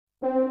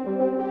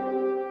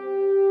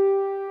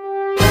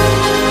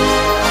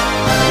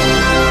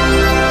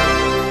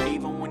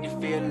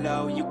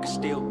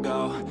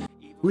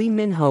Lee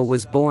Min-ho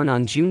was born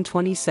on June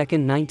 22,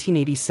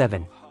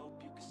 1987.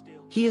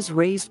 He is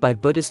raised by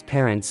Buddhist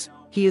parents.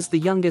 He is the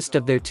youngest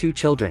of their two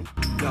children.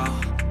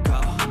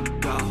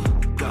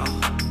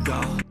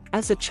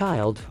 As a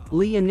child,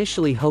 Lee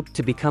initially hoped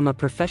to become a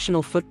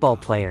professional football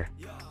player.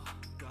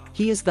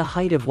 He is the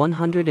height of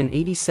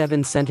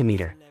 187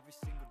 centimeters.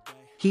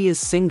 He is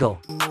single.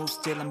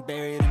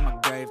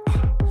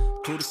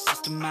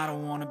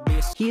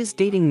 He is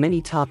dating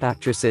many top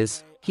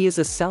actresses. He is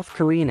a South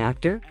Korean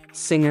actor,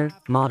 singer,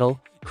 model,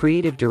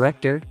 creative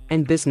director,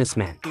 and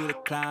businessman.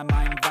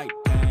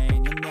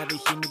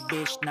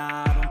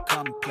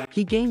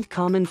 He gained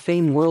common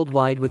fame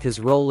worldwide with his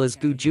role as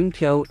Gu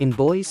Junpyo in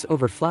Boys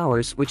Over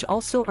Flowers, which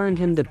also earned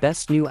him the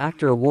Best New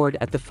Actor award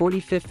at the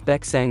 45th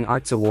Baeksang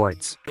Arts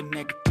Awards.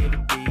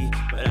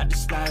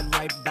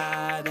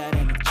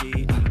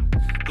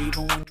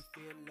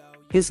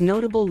 His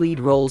notable lead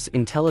roles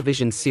in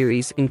television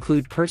series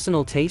include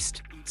Personal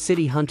Taste,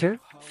 City Hunter,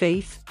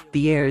 Faith,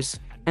 The Heirs,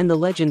 and The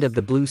Legend of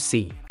the Blue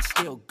Sea.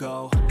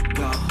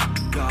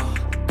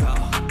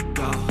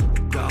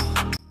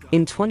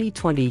 In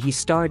 2020 he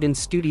starred in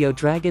Studio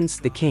Dragon's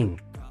The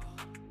King,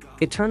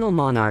 Eternal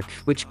Monarch,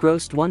 which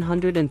grossed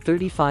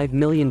 $135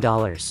 million.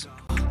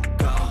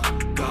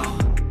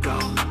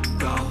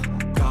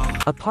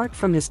 Apart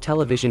from his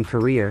television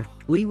career,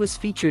 Lee was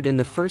featured in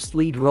the first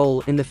lead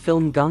role in the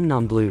film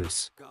Gangnam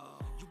Blues.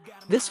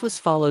 This was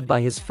followed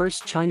by his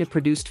first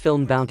China-produced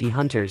film Bounty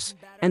Hunters,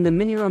 and the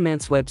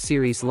mini-romance web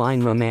series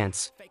Line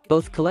Romance.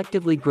 Both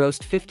collectively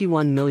grossed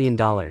 $51 million.